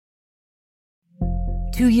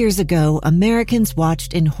2 years ago, Americans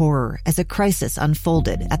watched in horror as a crisis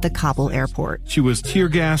unfolded at the Kabul airport. She was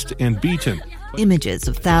tear-gassed and beaten. Images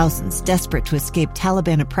of thousands desperate to escape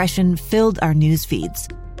Taliban oppression filled our news feeds.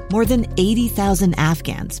 More than 80,000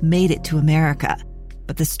 Afghans made it to America.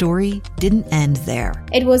 But the story didn't end there.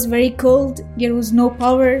 It was very cold. There was no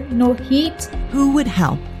power, no heat. Who would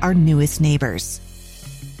help our newest neighbors?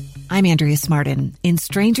 I'm Andrea Smartin. In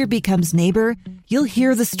Stranger Becomes Neighbor, you'll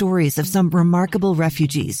hear the stories of some remarkable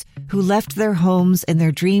refugees who left their homes and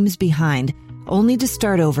their dreams behind, only to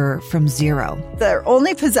start over from zero. Their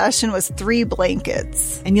only possession was 3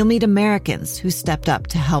 blankets. And you'll meet Americans who stepped up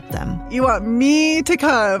to help them. You want me to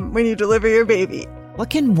come when you deliver your baby. What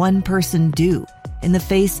can one person do in the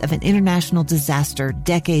face of an international disaster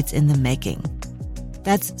decades in the making?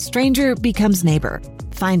 That's Stranger Becomes Neighbor.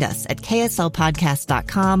 Find us at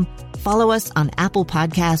kslpodcast.com. Follow us on Apple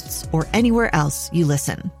Podcasts or anywhere else you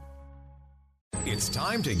listen. It's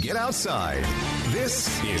time to get outside. This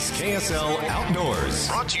is KSL Outdoors.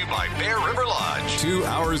 Brought to you by Bear River Lodge. 2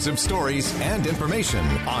 hours of stories and information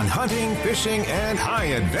on hunting, fishing, and high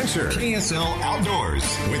adventure. KSL Outdoors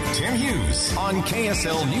with Tim Hughes on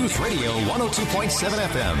KSL News Radio 102.7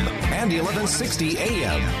 FM and 1160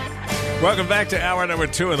 AM. Welcome back to hour number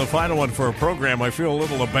 2 and the final one for a program. I feel a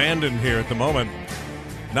little abandoned here at the moment.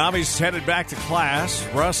 Navi's headed back to class.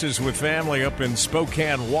 Russ is with family up in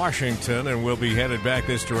Spokane, Washington, and we'll be headed back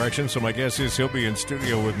this direction. So my guess is he'll be in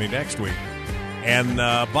studio with me next week. And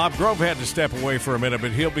Bob Grove had to step away for a minute,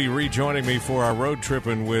 but he'll be rejoining me for our road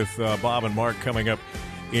tripping with Bob and Mark coming up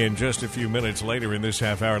in just a few minutes later in this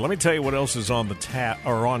half hour. Let me tell you what else is on the tap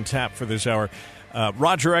or on tap for this hour.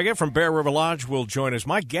 Roger Eggett from Bear River Lodge will join us.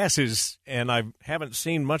 My guess is, and I haven't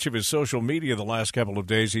seen much of his social media the last couple of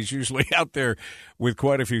days, he's usually out there with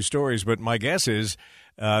quite a few stories, but my guess is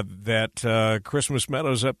that Christmas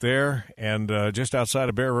Meadows up there and just outside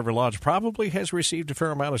of Bear River Lodge probably has received a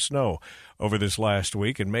fair amount of snow over this last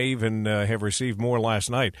week and may even have received more last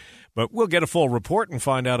night. But we'll get a full report and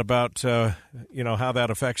find out about, how that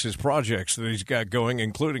affects his projects that he's got going,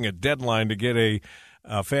 including a deadline to get a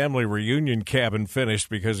family reunion cabin finished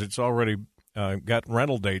because it's already got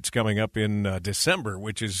rental dates coming up in December,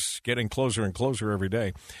 which is getting closer and closer every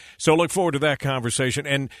day. So look forward to that conversation.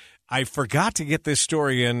 And I forgot to get this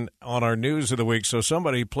story in on our news of the week, so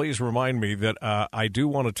somebody please remind me that I do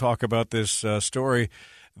want to talk about this story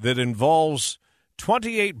that involves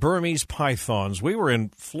 28 Burmese pythons. We were in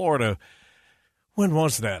Florida. When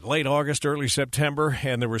was that? Late August, early September,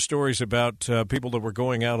 and there were stories about people that were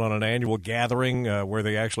going out on an annual gathering where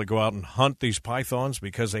they actually go out and hunt these pythons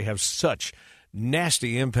because they have such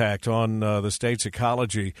nasty impact on the state's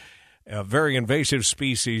ecology. A very invasive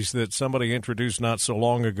species that somebody introduced not so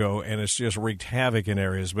long ago, and it's just wreaked havoc in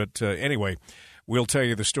areas. But anyway, we'll tell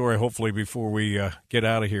you the story hopefully before we get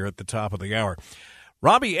out of here at the top of the hour.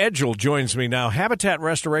 Robbie Edgell joins me now, habitat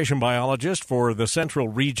restoration biologist for the central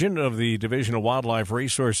region of the Division of Wildlife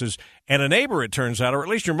Resources, and a neighbor, it turns out, or at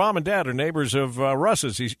least your mom and dad are neighbors of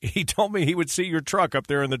Russ's. He told me he would see your truck up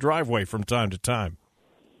there in the driveway from time to time.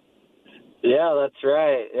 Yeah, that's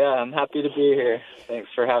right. Yeah, I'm happy to be here. Thanks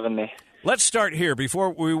for having me. Let's start here. Before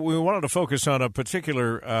we wanted to focus on a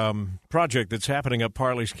particular project that's happening up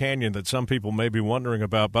Parley's Canyon that some people may be wondering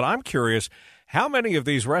about, but I'm curious, how many of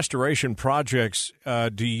these restoration projects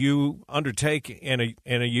do you undertake in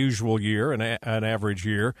a usual year, an average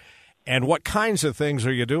year, and what kinds of things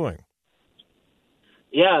are you doing?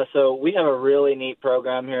 Yeah, so we have a really neat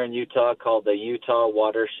program here in Utah called the Utah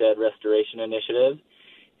Watershed Restoration Initiative,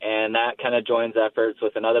 and that kind of joins efforts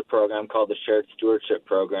with another program called the Shared Stewardship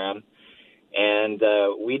Program. And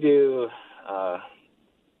we do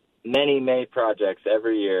many projects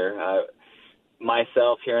every year.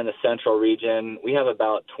 Myself, here in the central region, we have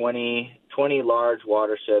about 20 large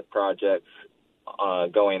watershed projects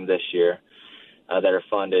going this year that are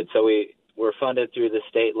funded. So we're funded through the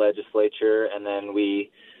state legislature, and then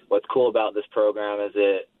what's cool about this program is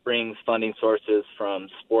it brings funding sources from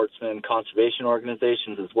sportsman conservation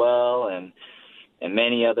organizations as well, and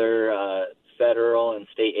many other federal and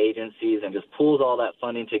state agencies, and just pools all that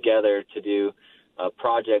funding together to do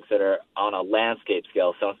projects that are on a landscape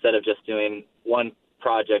scale. So instead of just doing one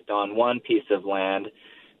project on one piece of land,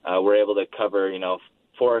 we're able to cover,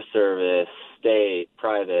 Forest Service, state,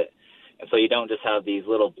 private. And so you don't just have these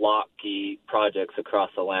little blocky projects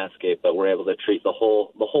across the landscape, but we're able to treat the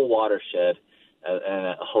whole watershed in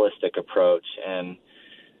a holistic approach. And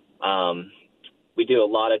we do a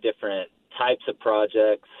lot of different types of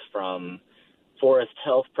projects, from forest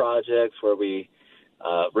health projects where we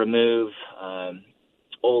remove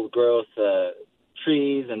old growth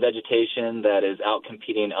trees and vegetation that is out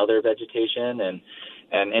competing other vegetation, and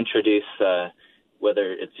and introduce,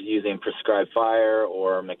 whether it's using prescribed fire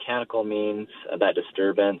or mechanical means, that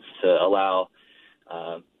disturbance to allow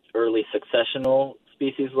early successional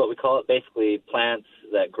species, what we call it, basically plants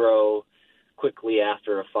that grow quickly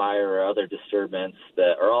after a fire or other disturbance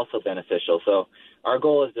that are also beneficial. So our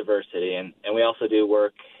goal is diversity, and we also do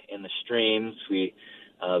work in the streams. We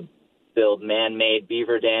build man-made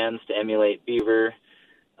beaver dams to emulate beaver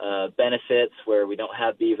benefits where we don't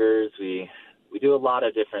have beavers. We do a lot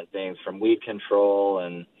of different things, from weed control,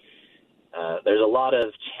 and there's a lot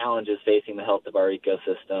of challenges facing the health of our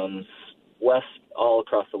ecosystems all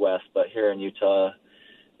across the West, but here in Utah,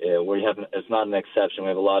 it's not an exception. We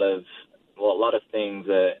have a lot of things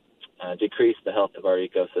that decrease the health of our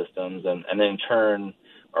ecosystems, and then in turn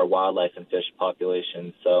our wildlife and fish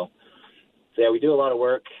populations. So yeah, we do a lot of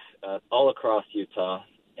work all across Utah,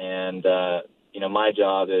 and my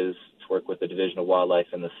job is to work with the Division of Wildlife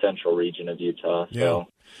in the central region of Utah. So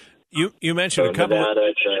you mentioned a couple.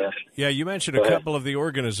 Nevada, you mentioned a couple of the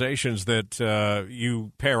organizations that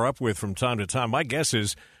you pair up with from time to time. My guess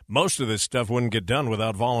is most of this stuff wouldn't get done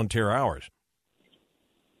without volunteer hours.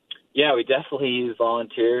 Yeah, we definitely use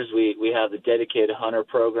volunteers. We have the dedicated hunter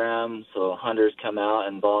program, so hunters come out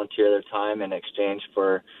and volunteer their time in exchange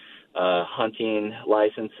for hunting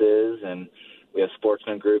licenses, and we have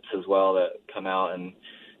sportsman groups as well that come out and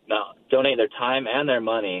donate their time and their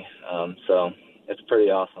money. So it's pretty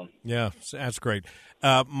awesome. Yeah, that's great.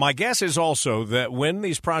 My guess is also that when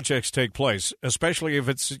these projects take place, especially if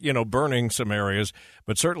it's, burning some areas,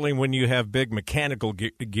 but certainly when you have big mechanical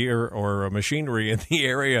gear or machinery in the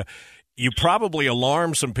area, you probably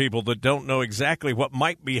alarm some people that don't know exactly what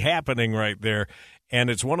might be happening right there. And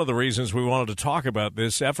it's one of the reasons we wanted to talk about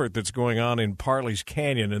this effort that's going on in Parley's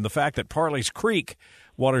Canyon and the fact that Parley's Creek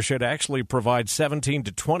watershed actually provides 17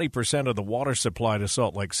 to 20% of the water supply to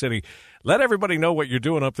Salt Lake City. Let everybody know what you're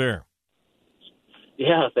doing up there.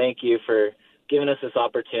 Yeah, thank you for giving us this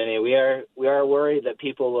opportunity. We are worried that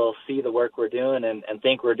people will see the work we're doing and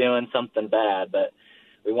think we're doing something bad, but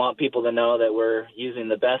we want people to know that we're using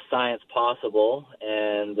the best science possible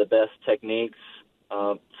and the best techniques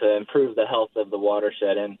to improve the health of the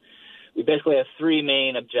watershed. And we basically have three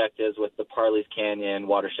main objectives with the Parley's Canyon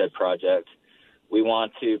Watershed Project. We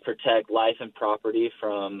want to protect life and property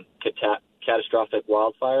from catastrophic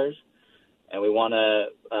wildfires, and we want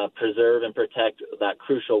to preserve and protect that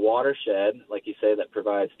crucial watershed, like you say, that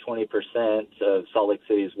provides 20% of Salt Lake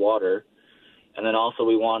City's water. And then also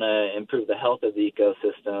we want to improve the health of the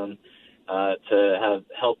ecosystem to have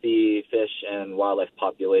healthy fish and wildlife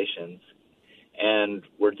populations. And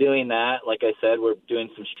we're doing that. Like I said, we're doing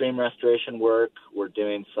some stream restoration work. We're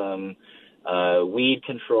doing some weed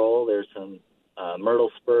control. There's some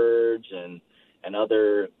myrtle spurge and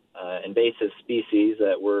other invasive species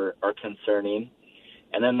that are concerning.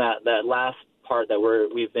 And then that last part that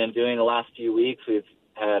we've been doing the last few weeks, we've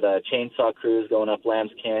had chainsaw crews going up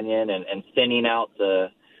Lambs Canyon and thinning out the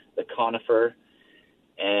conifer.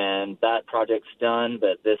 And that project's done,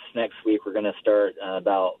 but this next week we're going to start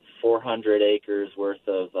about 400 acres worth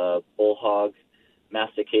of bull hog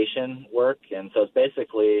mastication work. And so it's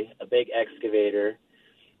basically a big excavator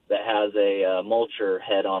that has a mulcher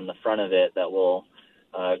head on the front of it that will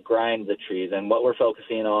grind the trees. And what we're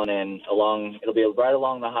focusing on it'll be right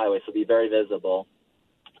along the highway, so it'll be very visible,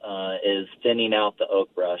 is thinning out the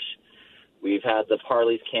oak brush. We've had the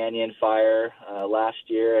Parley's Canyon fire last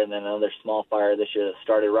year, and then another small fire this year that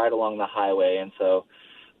started right along the highway. And so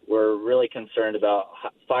we're really concerned about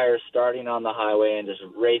fires starting on the highway and just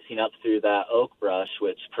racing up through that oak brush,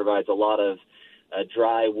 which provides a lot of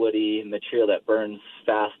dry, woody material that burns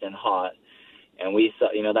fast and hot. And we saw,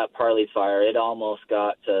 that Parley's fire, it almost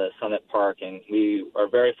got to Summit Park, and we are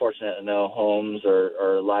very fortunate that no homes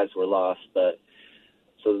or lives were lost. But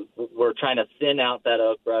so we're trying to thin out that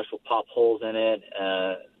oak brush. We'll pop holes in it,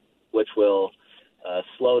 which will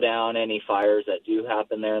slow down any fires that do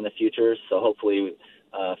happen there in the future. So hopefully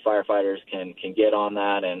firefighters can get on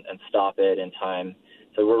that and stop it in time.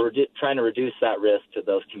 So we're trying to reduce that risk to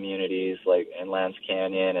those communities like in Lambs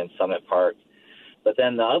Canyon and Summit Park. But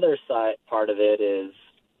then the other part of it is,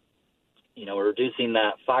 we're reducing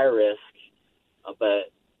that fire risk,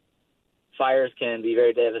 but fires can be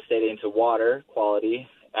very devastating to water quality.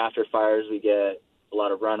 After fires, we get a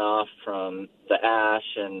lot of runoff from the ash,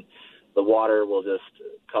 and the water will just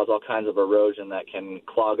cause all kinds of erosion that can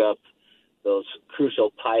clog up those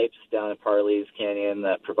crucial pipes down in Parley's Canyon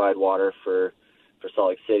that provide water for Salt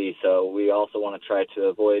Lake City. So we also want to try to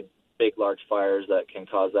avoid big, large fires that can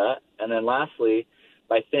cause that. And then lastly,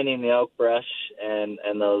 by thinning the oak brush and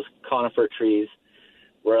those conifer trees,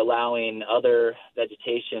 we're allowing other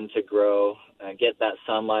vegetation to grow, get that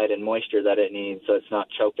sunlight and moisture that it needs, so it's not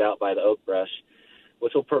choked out by the oak brush,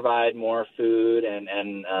 which will provide more food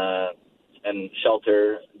and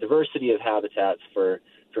shelter, diversity of habitats for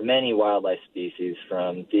many wildlife species,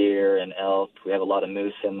 from deer and elk. We have a lot of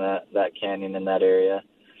moose in that canyon in that area.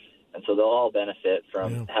 And so they'll all benefit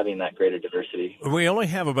from having that greater diversity. We only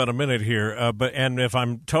have about a minute here, and if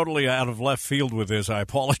I'm totally out of left field with this, I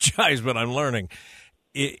apologize, but I'm learning.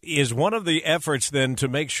 Is one of the efforts then to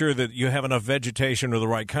make sure that you have enough vegetation or the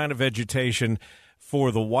right kind of vegetation for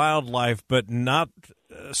the wildlife, but not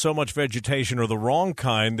so much vegetation or the wrong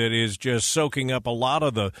kind that is just soaking up a lot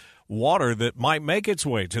of the water that might make its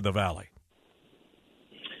way to the valley?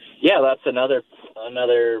 Yeah, that's another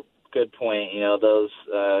good point. Those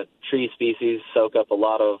tree species soak up a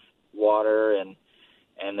lot of water,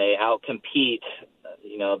 and they outcompete,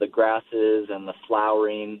 the grasses and the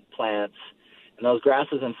flowering plants. And those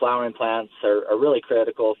grasses and flowering plants are really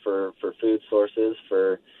critical for food sources,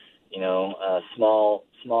 for,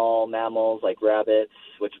 small mammals like rabbits,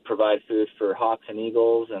 which provide food for hawks and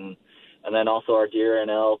eagles, and then also our deer and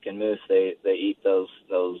elk and moose. They eat those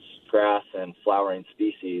grass and flowering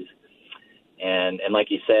species. And like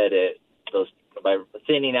you said, by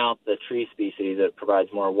thinning out the tree species, it provides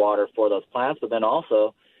more water for those plants, but then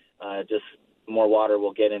also just more water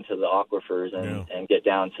will get into the aquifers and get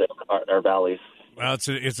down to our valleys. Well,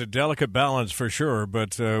 it's a delicate balance for sure,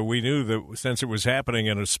 but we knew that since it was happening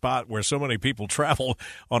in a spot where so many people travel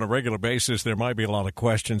on a regular basis, there might be a lot of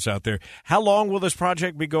questions out there. How long will this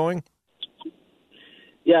project be going?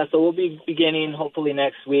 Yeah, so we'll be beginning hopefully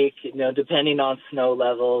next week. Depending on snow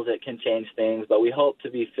levels, it can change things, but we hope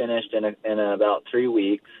to be finished in about 3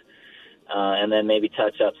 weeks, and then maybe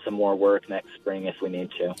touch up some more work next spring if we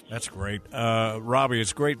need to. That's great. Robbie,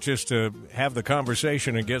 it's great just to have the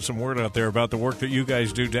conversation and get some word out there about the work that you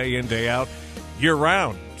guys do day in, day out,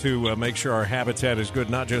 year-round, to make sure our habitat is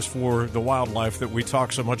good, not just for the wildlife that we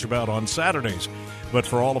talk so much about on Saturdays, but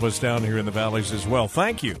for all of us down here in the valleys as well.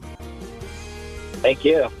 Thank you. Thank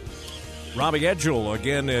you. Robbie Edgell,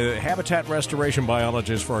 again, habitat restoration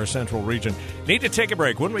biologist for our central region. Need to take a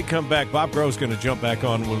break. When we come back, Bob Grove's going to jump back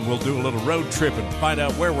on when we'll do a little road trip and find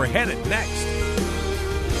out where we're headed next.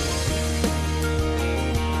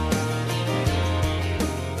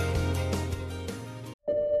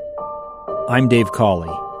 I'm Dave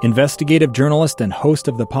Cawley, investigative journalist and host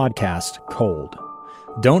of the podcast Cold.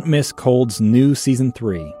 Don't miss Cold's new Season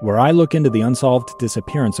 3, where I look into the unsolved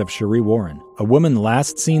disappearance of Cherie Warren, a woman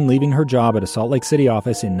last seen leaving her job at a Salt Lake City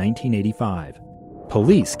office in 1985.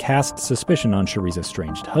 Police cast suspicion on Cherie's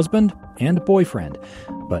estranged husband and boyfriend,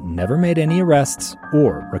 but never made any arrests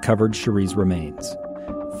or recovered Cherie's remains.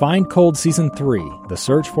 Find Cold Season 3, The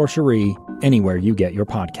Search for Cherie, anywhere you get your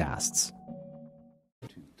podcasts.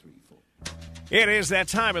 It is that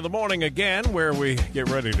time of the morning again where we get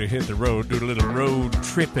ready to hit the road, do a little road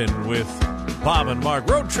tripping with Bob and Mark.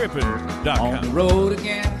 Roadtripping.com. On the road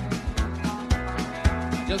again.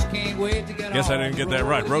 Just can't wait to get Guess I didn't get that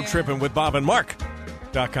right. Roadtripping with Bob and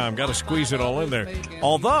Mark.com. Got to squeeze it all in there.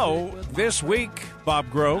 Although this week, Bob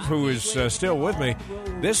Grove, who is still with me,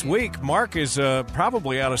 this week Mark is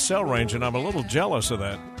probably out of cell range, and I'm a little jealous of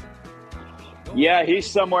that. Yeah, he's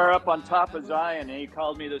somewhere up on top of Zion, and he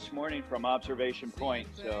called me this morning from Observation Point.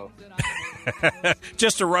 So,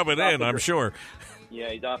 just to rub it in, I'm sure.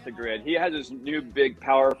 Yeah, he's off the grid. He has his new big,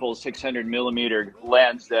 powerful 600-millimeter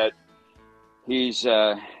lens that he's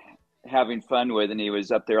having fun with, and he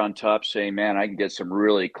was up there on top saying, man, I can get some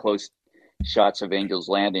really close shots of Angel's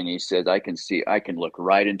Landing. He said, I can look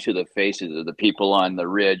right into the faces of the people on the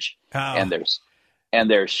ridge, and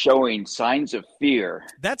they're showing signs of fear.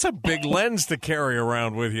 That's a big lens to carry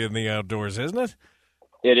around with you in the outdoors, isn't it?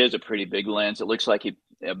 It is a pretty big lens. It looks like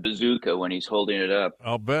a bazooka when he's holding it up.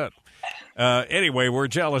 I'll bet. Anyway, we're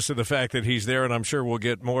jealous of the fact that he's there, and I'm sure we'll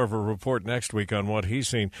get more of a report next week on what he's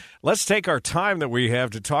seen. Let's take our time that we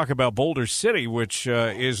have to talk about Boulder City, which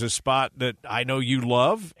is a spot that I know you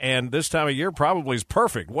love, and this time of year probably is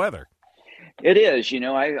perfect weather. It is.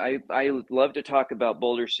 I love to talk about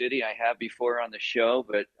Boulder City. I have before on the show,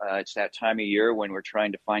 but it's that time of year when we're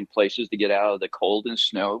trying to find places to get out of the cold and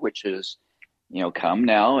snow, which is, come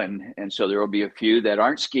now. And so there will be a few that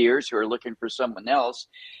aren't skiers who are looking for someone else.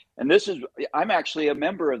 And I'm actually a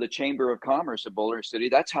member of the Chamber of Commerce of Boulder City.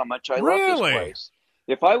 That's how much I love this place.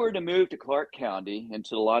 If I were to move to Clark County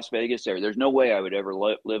into the Las Vegas area, there's no way I would ever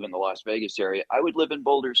live in the Las Vegas area. I would live in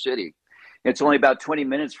Boulder City. It's only about 20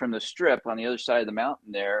 minutes from the Strip on the other side of the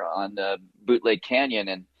mountain there on the Bootleg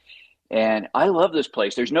Canyon. And I love this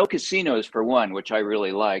place. There's no casinos, for one, which I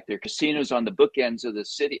really like. There are casinos on the bookends of the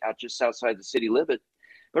city, just outside the city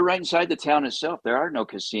But right inside the town itself, there are no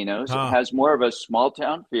casinos. Huh. It has more of a small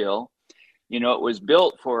town feel. You know, it was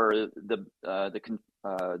built for the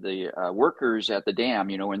workers at the dam.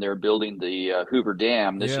 You know, when they were building the Hoover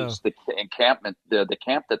Dam. This is the encampment, the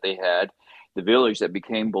camp that they had, the village that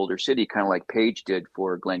became Boulder City, kind of like Page did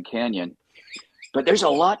for Glen Canyon. But there's a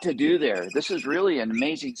lot to do there. This is really an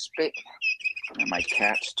amazing space. My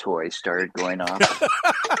cat's toy started going off.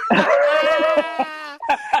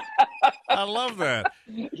 I love that.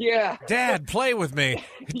 Yeah. Dad, play with me.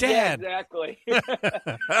 Dad. Yeah, exactly.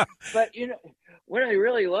 But, you know, what I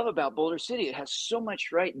really love about Boulder City, it has so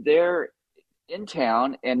much right there in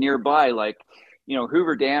town and nearby. Like, you know,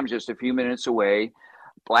 Hoover Dam just a few minutes away.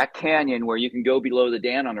 Black Canyon, where you can go below the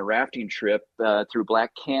dam on a rafting trip through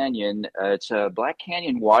Black Canyon. It's a Black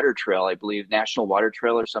Canyon Water Trail, I believe, National Water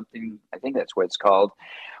Trail or something. I think that's what it's called,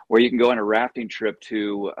 where you can go on a rafting trip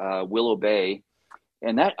to Willow Bay.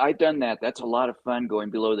 And that I've done that. That's a lot of fun going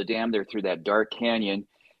below the dam there through that dark canyon.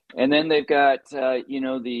 And then they've got,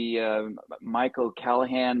 the Michael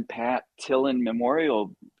Callahan, Pat Tillman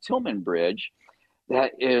Memorial Tillman Bridge.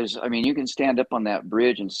 That is, I mean, you can stand up on that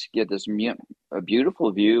bridge and get this a beautiful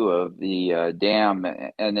view of the dam.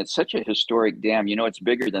 And it's such a historic dam. You know, it's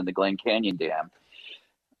bigger than the Glen Canyon Dam.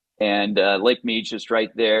 And Lake Mead's just right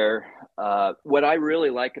there. What I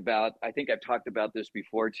really like about, I think I've talked about this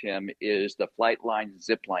before, Tim, is the Flightline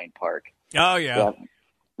Zipline Park. Oh, yeah.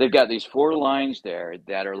 They've got these 4 lines there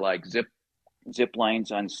that are like zip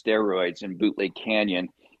lines on steroids in Bootleg Canyon.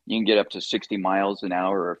 You can get up to 60 miles an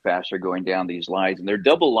hour or faster going down these lines. And they're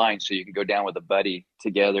double lines, so you can go down with a buddy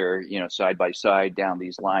together, you know, side by side down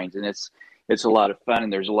these lines. And it's a lot of fun.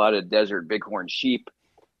 And there's a lot of desert bighorn sheep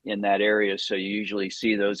in that area, so you usually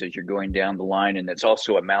see those as you're going down the line. And it's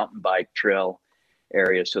also a mountain bike trail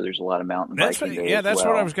area, so there's a lot of mountain biking there. That's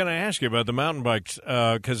what I was going to ask you about, the mountain bikes,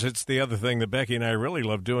 because it's the other thing that Becky and I really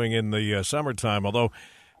love doing in the summertime, although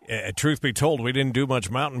truth be told, we didn't do much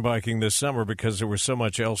mountain biking this summer because there was so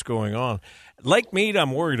much else going on. Lake Mead,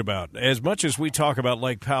 I'm worried about. As much as we talk about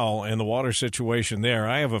Lake Powell and the water situation there,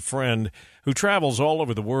 I have a friend who travels all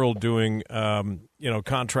over the world doing,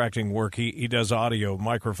 contracting work. He does audio,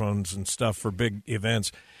 microphones and stuff for big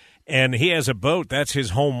events. And he has a boat. That's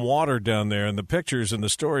his home water down there. And the pictures and the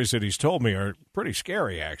stories that he's told me are pretty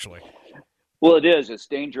scary, actually. Well, it is. It's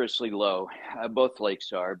dangerously low. Both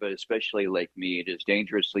lakes are, but especially Lake Mead is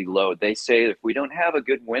dangerously low. They say if we don't have a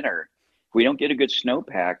good winter, if we don't get a good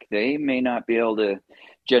snowpack, they may not be able to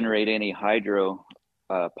generate any hydro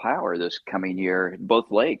power this coming year,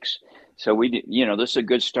 both lakes. So this is a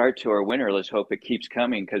good start to our winter. Let's hope it keeps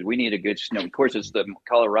coming because we need a good snow. Of course, it's the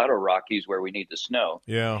Colorado Rockies where we need the snow.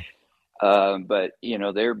 Yeah. But,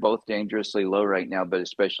 they're both dangerously low right now, but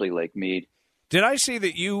especially Lake Mead. Did I see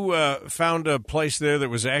that you found a place there that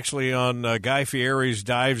was actually on Guy Fieri's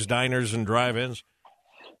Dives, Diners, and Drive-Ins?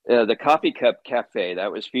 The Coffee Cup Cafe,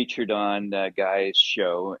 that was featured on Guy's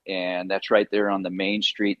show, and that's right there on the main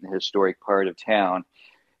street in the historic part of town.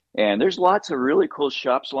 And there's lots of really cool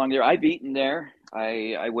shops along there. I've eaten there.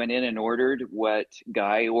 I went in and ordered what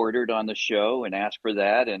Guy ordered on the show and asked for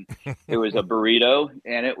that, and it was a burrito,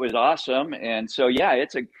 and it was awesome. And so, yeah,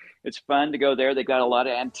 it's fun to go there. They've got a lot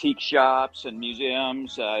of antique shops and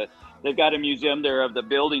museums. They've got a museum there of the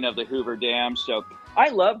building of the Hoover Dam. So I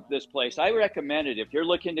love this place. I recommend it. If you're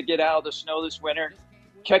looking to get out of the snow this winter,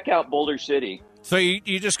 check out Boulder City. So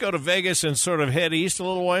you just go to Vegas and sort of head east a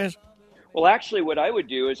little ways? Well, actually, what I would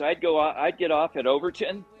do is I'd get off at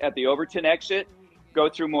Overton, at the Overton exit, go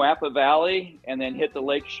through Moapa Valley, and then hit the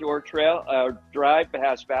Lakeshore Trail, drive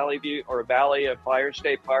past Valley View or Valley of Fire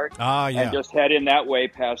State Park, and just head in that way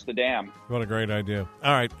past the dam. What a great idea.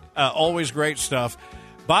 All right. Always great stuff.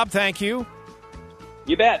 Bob, thank you.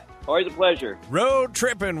 You bet. Always a pleasure. Road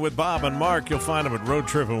Tripping with Bob and Mark. You'll find them at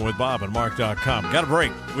roadtrippingwithbobandmark.com. Got a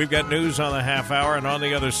break. We've got news on the half hour, and on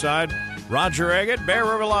the other side, Roger Eggett, Bear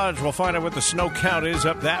River Lodge. We'll find out what the snow count is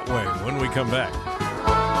up that way when we come back.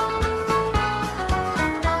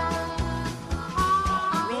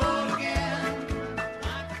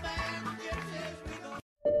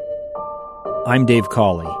 I'm Dave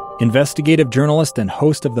Cawley, investigative journalist and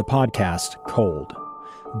host of the podcast Cold.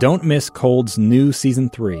 Don't miss Cold's new Season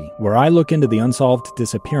 3, where I look into the unsolved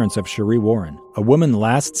disappearance of Cherie Warren, a woman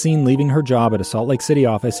last seen leaving her job at a Salt Lake City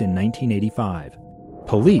office in 1985.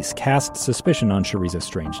 Police cast suspicion on Cherie's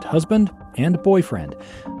estranged husband and boyfriend,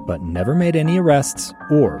 but never made any arrests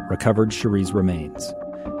or recovered Cherie's remains.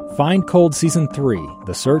 Find Cold Season 3,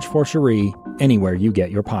 The Search for Cherie, anywhere you get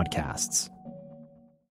your podcasts.